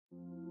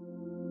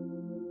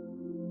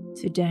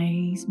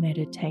Today's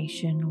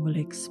meditation will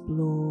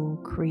explore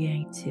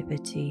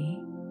creativity.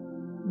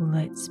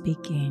 Let's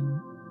begin.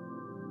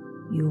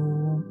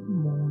 Your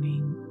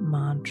morning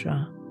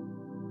mantra.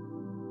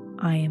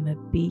 I am a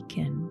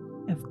beacon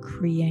of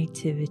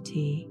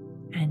creativity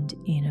and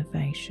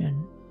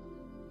innovation.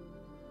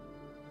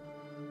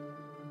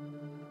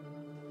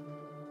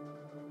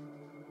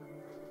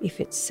 If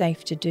it's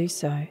safe to do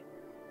so,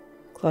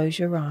 close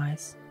your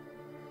eyes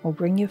or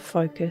bring your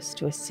focus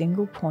to a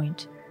single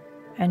point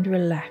and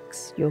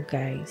relax your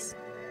gaze.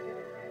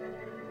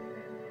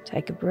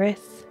 Take a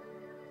breath.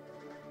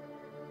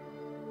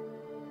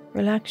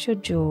 Relax your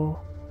jaw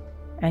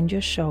and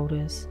your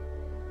shoulders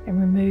and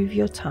remove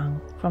your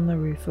tongue from the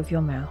roof of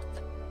your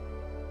mouth.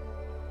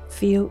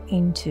 Feel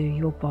into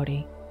your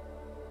body.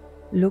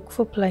 Look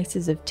for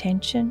places of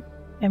tension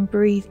and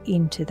breathe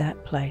into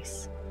that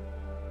place.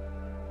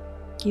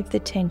 Give the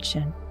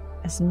tension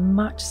as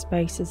much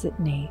space as it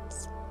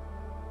needs.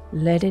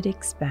 Let it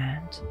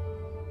expand.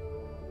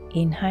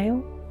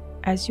 Inhale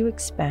as you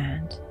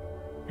expand,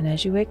 and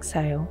as you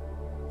exhale,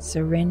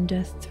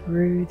 surrender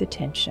through the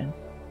tension.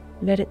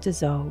 Let it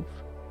dissolve.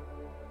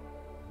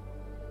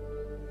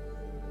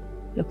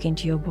 Look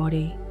into your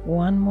body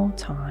one more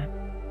time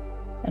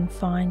and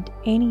find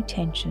any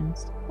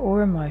tensions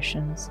or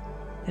emotions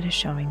that are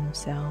showing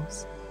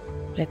themselves.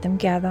 Let them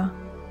gather.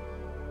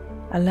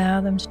 Allow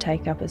them to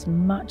take up as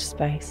much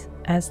space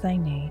as they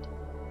need.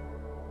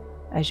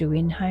 As you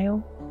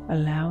inhale,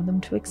 allow them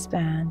to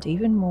expand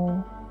even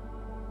more.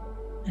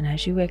 And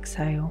as you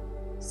exhale,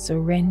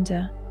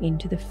 surrender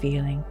into the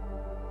feeling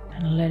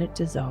and let it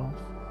dissolve.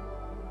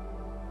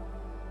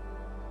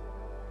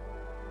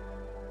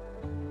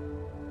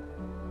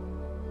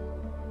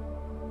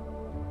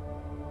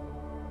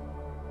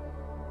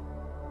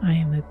 I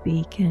am a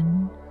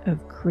beacon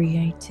of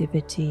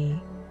creativity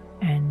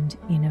and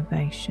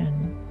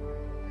innovation.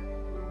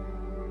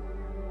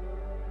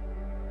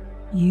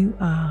 You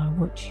are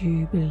what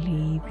you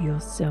believe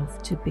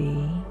yourself to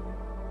be.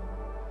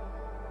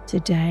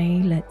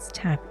 Today, let's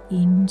tap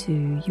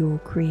into your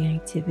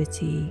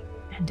creativity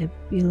and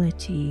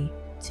ability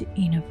to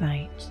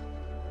innovate.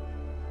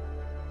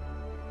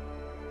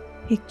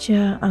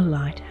 Picture a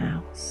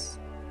lighthouse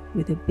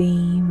with a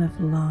beam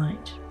of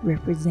light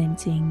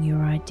representing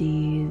your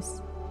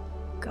ideas,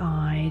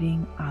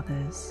 guiding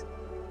others.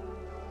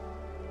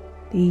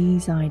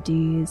 These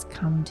ideas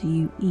come to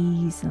you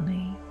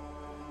easily,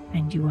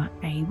 and you are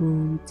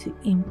able to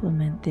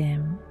implement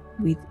them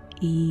with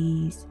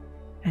ease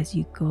as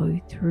you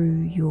go through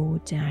your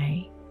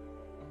day.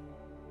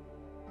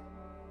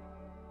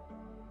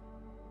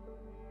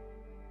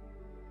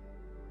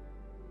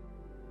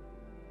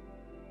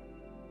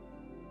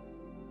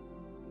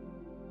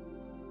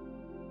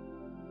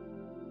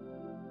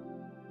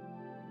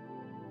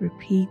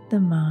 Repeat the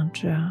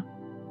mantra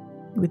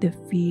with a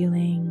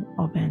feeling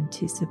of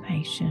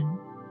anticipation.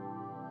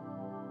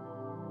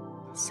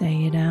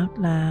 Say it out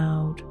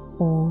loud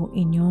or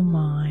in your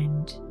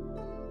mind.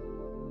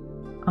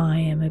 I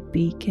am a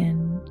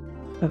beacon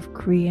of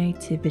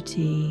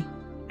creativity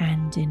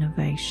and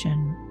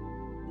innovation.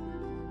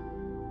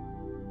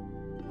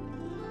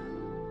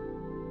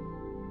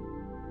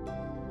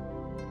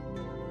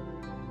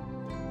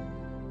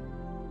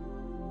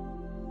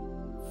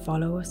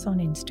 Follow us on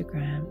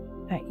Instagram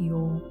at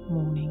Your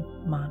Morning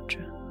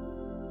Mantra.